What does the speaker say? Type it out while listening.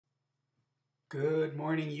Good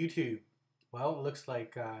morning, YouTube. Well, it looks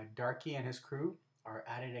like Darky and his crew are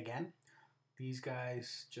at it again. These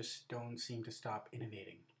guys just don't seem to stop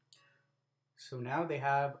innovating. So now they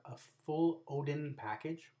have a full Odin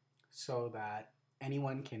package so that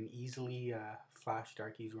anyone can easily flash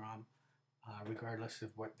Darky's ROM regardless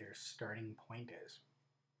of what their starting point is.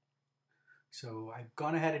 So I've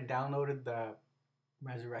gone ahead and downloaded the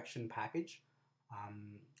Resurrection package.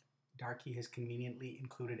 Darky has conveniently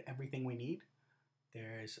included everything we need.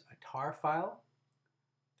 There's a tar file,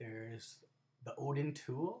 there's the Odin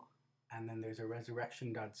tool, and then there's a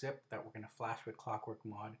resurrection.zip that we're going to flash with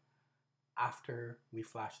Clockworkmod after we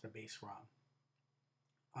flash the base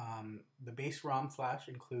ROM. The base ROM flash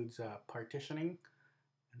includes partitioning,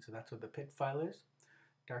 and so that's what the PIT file is.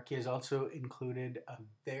 Darky has also included a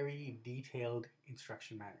very detailed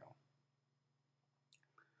instruction manual.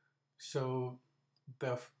 So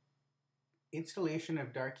the installation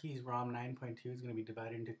of Darky's ROM 9.2 is going to be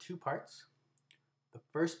divided into two parts. The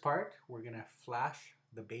first part, we're going to flash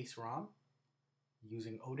the base ROM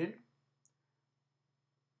using Odin.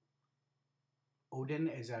 Odin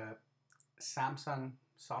is a Samsung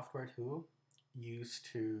software tool used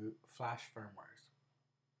to flash firmwares.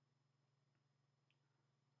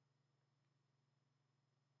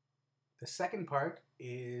 The second part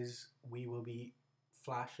is we will be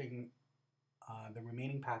flashing the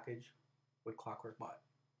remaining package with Clockworkmod.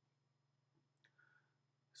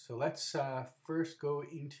 So let's first go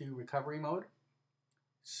into recovery mode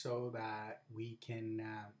so that we can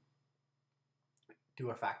do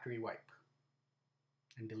a factory wipe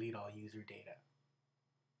and delete all user data.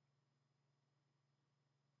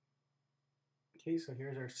 Okay, so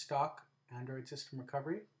here's our stock Android system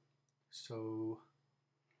recovery. So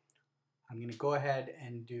I'm going to go ahead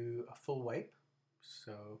and do a full wipe.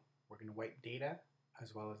 So we're going to wipe data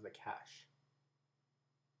as well as the cache.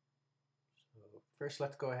 So first,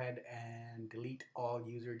 let's go ahead and delete all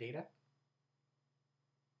user data.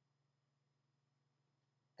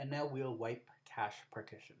 And now we'll wipe cache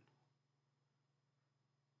partition.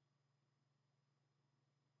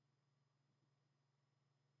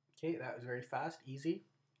 Okay, that was very fast, easy.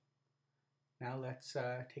 Now let's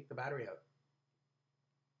take the battery out.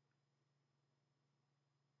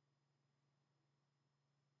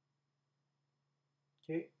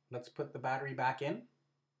 Okay, let's put the battery back in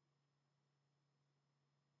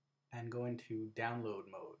and go into download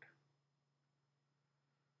mode.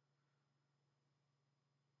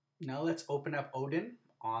 Now let's open up Odin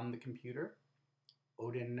on the computer.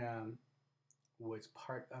 Odin was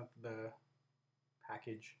part of the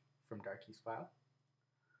package from Darky's file.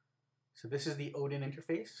 So this is the Odin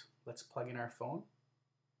interface. Let's plug in our phone.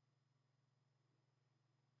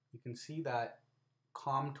 You can see that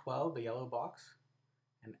COM12, the yellow box,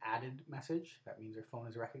 an added message. That means our phone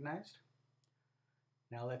is recognized.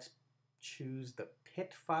 Now let's choose the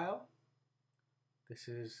PIT file. This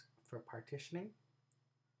is for partitioning.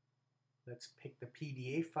 Let's pick the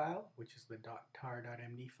PDA file, which is the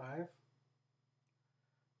 .tar.md5.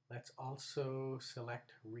 Let's also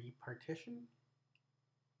select repartition.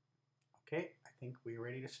 Okay, I think we're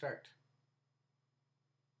ready to start.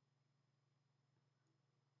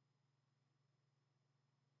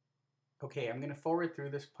 Okay, I'm going to forward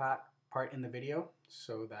through this part in the video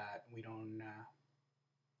so that we don't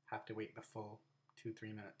have to wait the full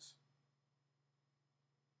 2-3 minutes.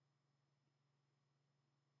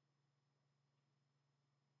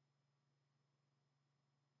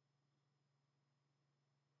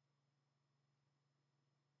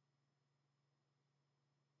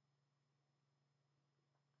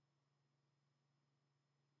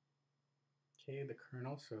 Okay, the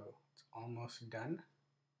kernel, so it's almost done.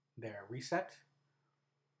 There, reset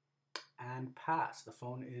and pass. The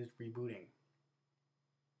phone is rebooting.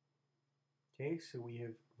 Okay, so we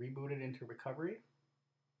have rebooted into recovery.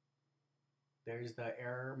 There's the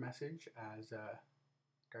error message as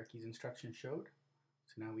Darky's instruction showed.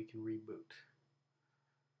 So now we can reboot.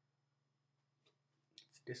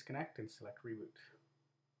 Let's disconnect and select reboot.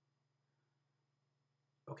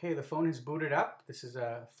 Okay, the phone is booted up. This is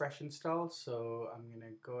a fresh install, so I'm going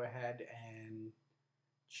to go ahead and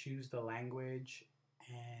choose the language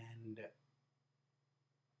and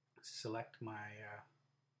select my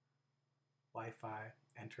Wi-Fi,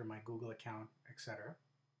 enter my Google account, etc.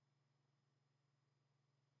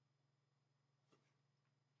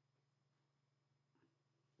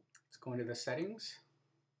 Let's go into the settings.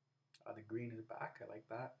 The green is back, I like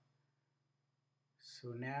that.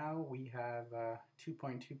 So now we have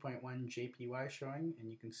 2.2.1 JPY showing, and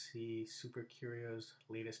you can see Super Curio's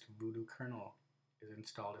latest Voodoo kernel is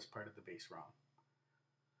installed as part of the base ROM.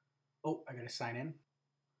 Oh, I gotta sign in.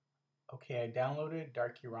 Okay, I downloaded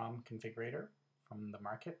Darky Rom Configurator from the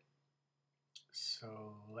market. So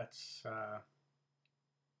let's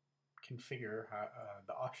configure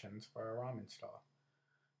the options for our ROM install.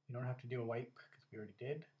 You don't have to do a wipe because we already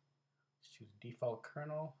did. Let's choose default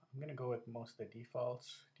kernel. I'm going to go with most of the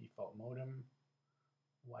defaults. Default modem,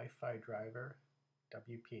 Wi-Fi driver,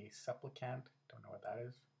 WPA supplicant. Don't know what that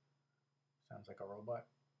is. Sounds like a robot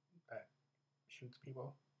that shoots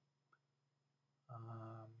people.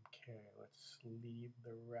 Okay, let's leave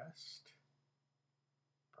the rest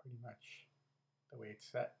pretty much the way it's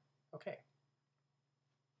set. Okay.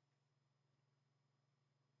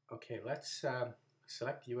 Okay, let's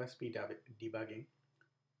select USB debugging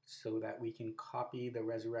so that we can copy the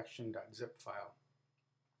resurrection.zip file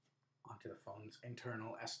onto the phone's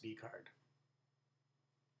internal SD card.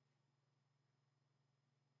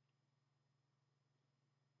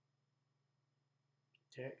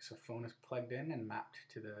 Okay, so phone is plugged in and mapped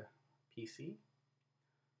to the PC.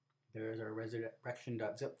 There's our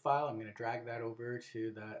resurrection.zip file. I'm going to drag that over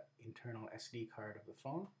to the internal SD card of the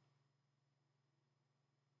phone.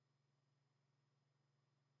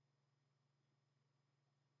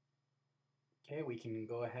 Okay, we can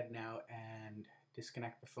go ahead now and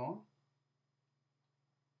disconnect the phone.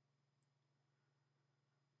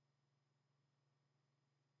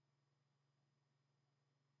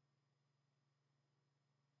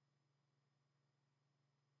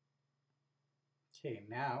 Okay,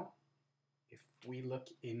 now if we look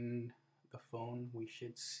in the phone, we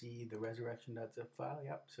should see the resurrection.zip file.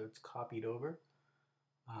 Yep, so it's copied over.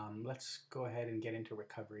 Let's go ahead and get into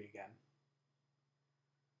recovery again.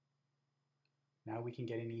 Now we can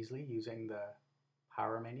get in easily using the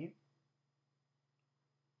power menu.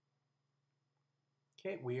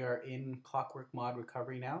 Okay, we are in Clockworkmod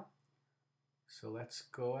Recovery now. So let's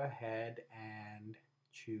go ahead and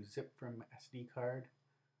choose zip from SD card.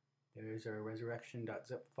 There's our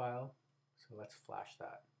resurrection.zip file. So let's flash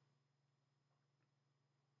that.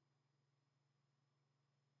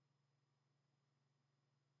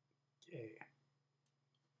 Okay.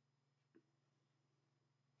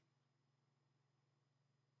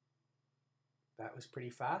 That was pretty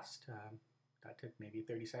fast. That took maybe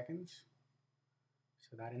 30 seconds.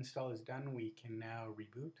 So that install is done. We can now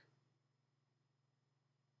reboot.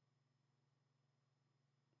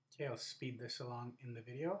 Okay, I'll speed this along in the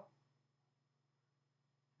video.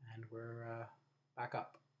 And we're back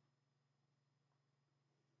up.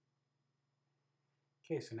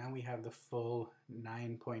 Okay, so now we have the full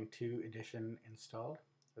 9.2 edition installed.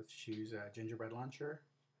 Let's choose Gingerbread Launcher.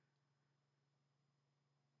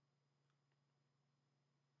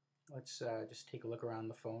 Let's just take a look around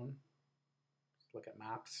the phone. Let's look at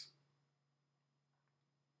maps.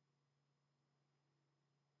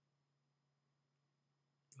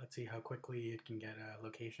 Let's see how quickly it can get a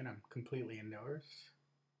location. I'm completely indoors.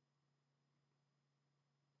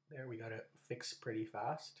 There, we got it fixed pretty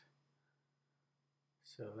fast.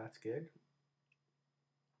 So that's good.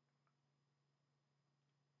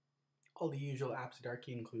 All the usual apps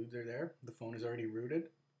Darky includes are there. The phone is already rooted.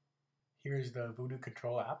 Here's the Voodoo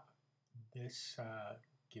Control app. This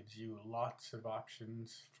gives you lots of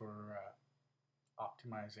options for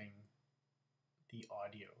optimizing the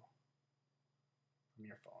audio from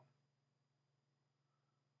your phone.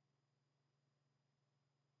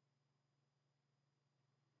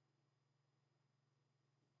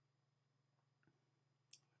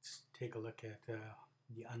 Let's take a look at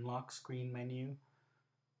the unlock screen menu.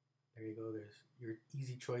 There you go, there's your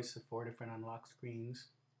easy choice of 4 different unlock screens.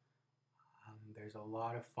 There's a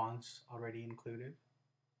lot of fonts already included.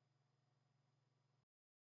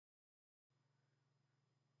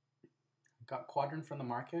 Got Quadrant from the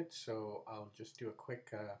market, so I'll just do a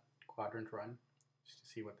quick Quadrant run just to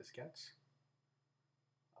see what this gets.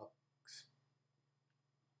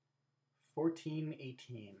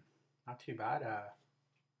 1418, not too bad.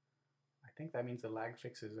 I think that means the lag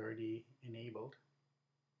fix is already enabled.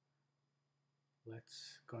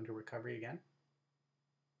 Let's go into recovery again.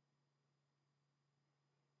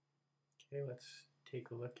 Okay, let's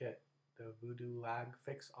take a look at the Voodoo lag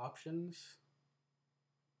fix options.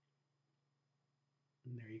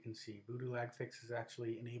 And there you can see Voodoo lag fix is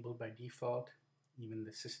actually enabled by default. Even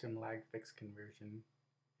the system lag fix conversion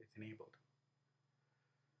is enabled.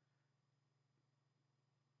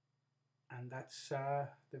 And that's the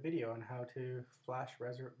video on how to flash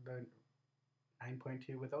the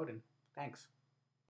 9.2 with Odin. Thanks.